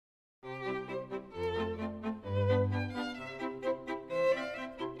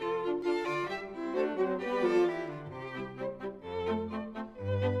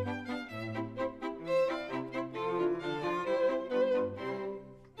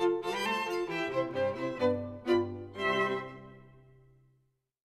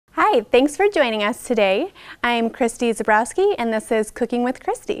Hi, thanks for joining us today. I'm Christy Zabrowski and this is Cooking with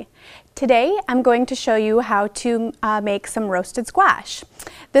Christy. Today I'm going to show you how to make some roasted squash.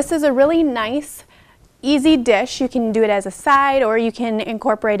 This is a really nice, easy dish. You can do it as a side or you can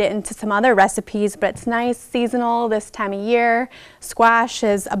incorporate it into some other recipes, but it's nice, seasonal this time of year. Squash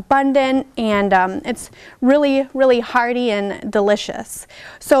is abundant and it's really hearty and delicious.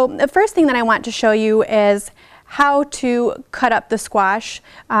 So the first thing that I want to show you is how to cut up the squash.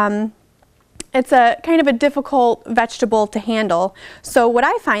 It's a kind of a difficult vegetable to handle. So what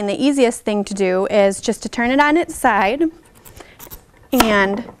I find the easiest thing to do is just to turn it on its side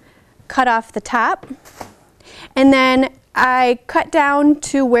and cut off the top. And then I cut down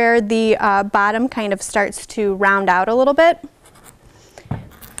to where the bottom kind of starts to round out a little bit.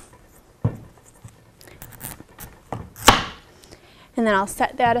 And then I'll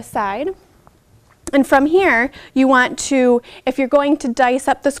set that aside. And from here, you want to, if you're going to dice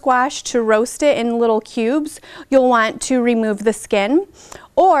up the squash to roast it in little cubes, you'll want to remove the skin.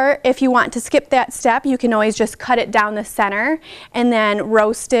 Or if you want to skip that step, you can always just cut it down the center and then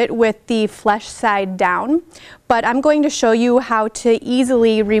roast it with the flesh side down. But I'm going to show you how to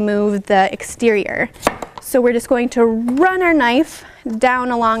easily remove the exterior. So we're just going to run our knife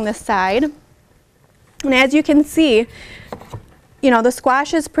down along the side. And as you can see, you know, the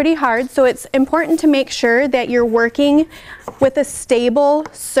squash is pretty hard, so it's important to make sure that you're working with a stable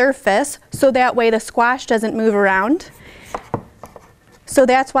surface so that way the squash doesn't move around. So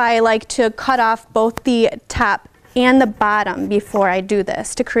that's why I like to cut off both the top and the bottom before I do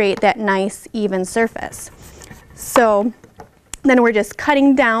this to create that nice even surface. So then we're just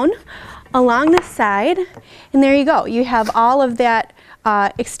cutting down along the side, and there you go. You have all of that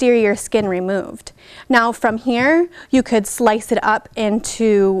exterior skin removed. Now from here you could slice it up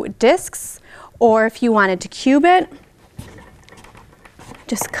into discs, or if you wanted to cube it,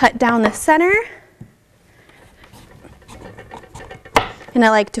 just cut down the center. And I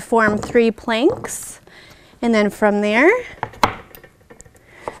like to form 3 planks, and then from there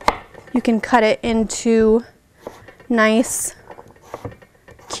you can cut it into nice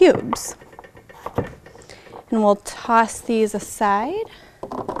cubes. And we'll toss these aside.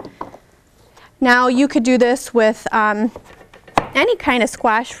 Now you could do this with any kind of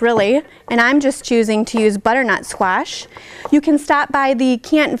squash really, and I'm just choosing to use butternut squash. You can stop by the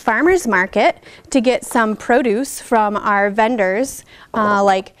Canton Farmers Market to get some produce from our vendors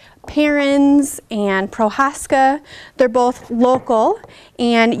like Perrins and Prohaska. They're both local,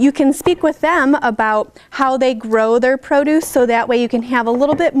 and you can speak with them about how they grow their produce so that way you can have a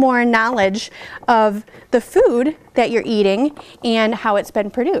little bit more knowledge of the food that you're eating and how it's been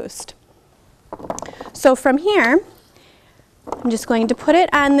produced. So from here, I'm just going to put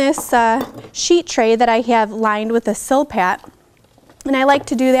it on this sheet tray that I have lined with a Silpat. And I like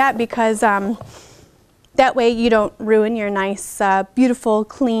to do that because that way you don't ruin your nice, beautiful,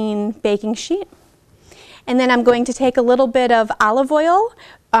 clean baking sheet. And then I'm going to take a little bit of olive oil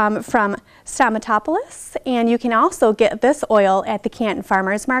from Stamatopoulos, and you can also get this oil at the Canton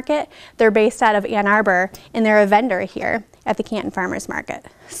Farmers Market. They're based out of Ann Arbor, and they're a vendor here at the Canton Farmers Market.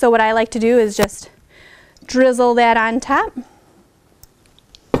 So what I like to do is just drizzle that on top.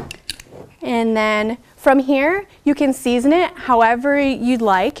 And then from here, you can season it however you'd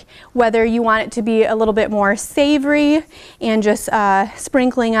like, whether you want it to be a little bit more savory and just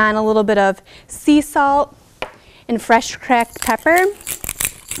sprinkling on a little bit of sea salt and fresh cracked pepper.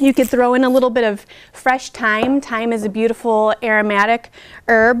 You could throw in a little bit of fresh thyme. Thyme is a beautiful aromatic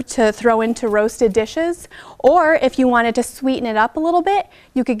herb to throw into roasted dishes. Or if you wanted to sweeten it up a little bit,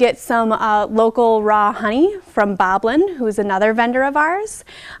 you could get some local raw honey from Boblin, who's another vendor of ours.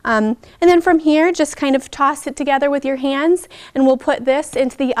 And then from here, just kind of toss it together with your hands, and we'll put this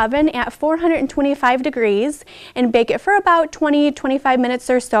into the oven at 425 degrees and bake it for about 20-25 minutes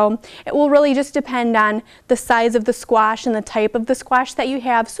or so. It will really just depend on the size of the squash and the type of the squash that you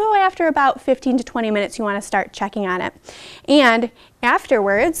have. So after about 15 to 20 minutes, you want to start checking on it. And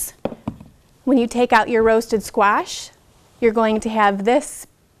afterwards, when you take out your roasted squash, you're going to have this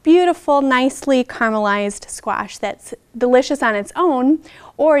beautiful, nicely caramelized squash that's delicious on its own,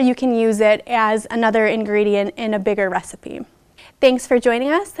 or you can use it as another ingredient in a bigger recipe. Thanks for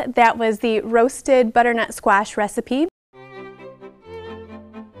joining us. That was the roasted butternut squash recipe.